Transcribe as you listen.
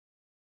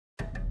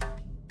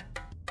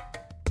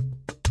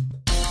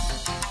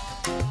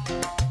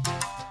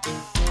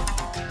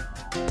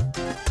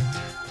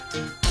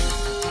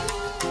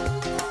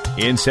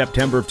In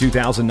September of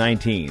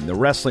 2019, the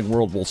wrestling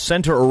world will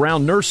center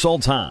around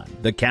Nur-Sultan,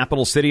 the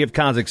capital city of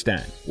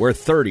Kazakhstan, where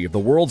 30 of the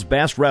world's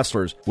best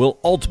wrestlers will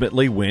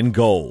ultimately win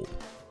gold.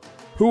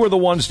 Who are the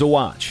ones to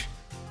watch?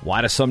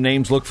 Why do some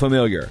names look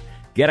familiar?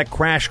 Get a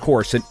crash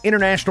course in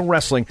international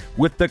wrestling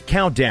with the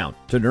Countdown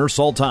to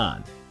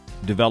Nur-Sultan.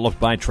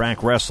 Developed by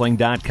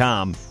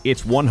TrackWrestling.com,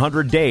 it's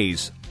 100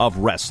 days of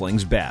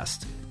wrestling's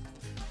best.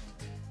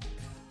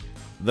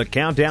 The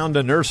Countdown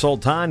to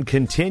Nur-Sultan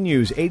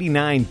continues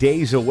 89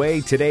 days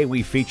away. Today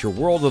we feature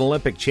world and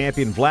Olympic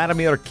champion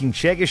Vladimer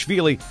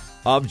Khinchegashvili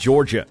of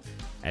Georgia.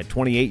 At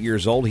 28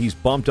 years old, he's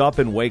bumped up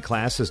in weight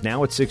classes,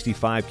 now at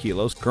 65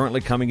 kilos, currently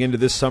coming into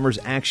this summer's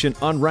action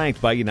unranked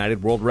by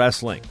United World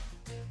Wrestling.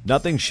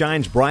 Nothing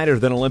shines brighter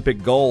than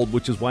Olympic gold,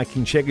 which is why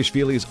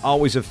Khinchegashvili is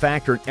always a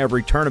factor in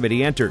every tournament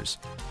he enters.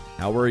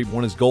 However, he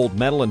won his gold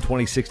medal in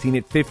 2016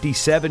 at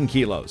 57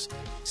 kilos.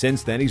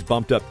 Since then, he's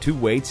bumped up 2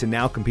 weights and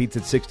now competes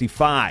at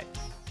 65.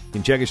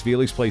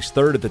 Khinchegashvili's placed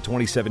third at the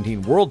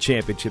 2017 World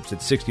Championships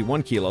at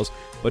 61 kilos,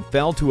 but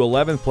fell to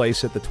 11th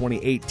place at the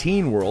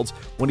 2018 Worlds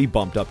when he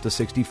bumped up to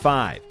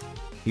 65.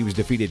 He was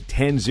defeated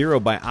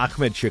 10-0 by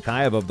Akhmed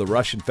Chikayev of the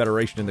Russian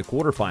Federation in the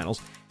quarterfinals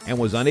and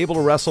was unable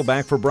to wrestle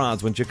back for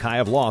bronze when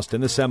Chikayev lost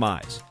in the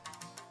semis.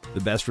 The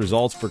best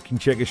results for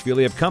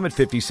Khinchegashvili have come at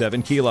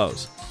 57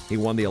 kilos. He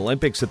won the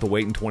Olympics at the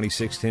weight in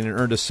 2016 and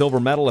earned a silver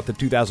medal at the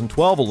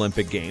 2012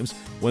 Olympic Games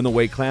when the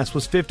weight class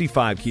was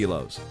 55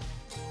 kilos.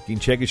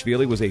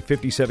 Khinchegashvili was a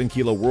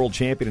 57-kilo world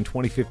champion in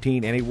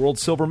 2015 and a world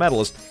silver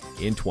medalist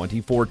in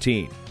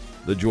 2014.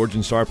 The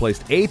Georgian star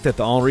placed 8th at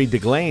the Henri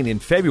Deglaine in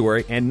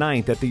February and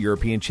 9th at the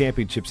European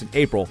Championships in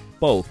April,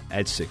 both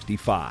at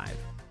 65.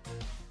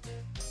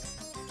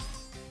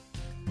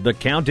 The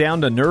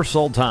Countdown to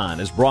Nur-Sultan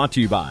is brought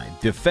to you by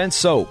Defense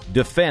Soap.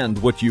 Defend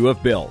what you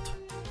have built.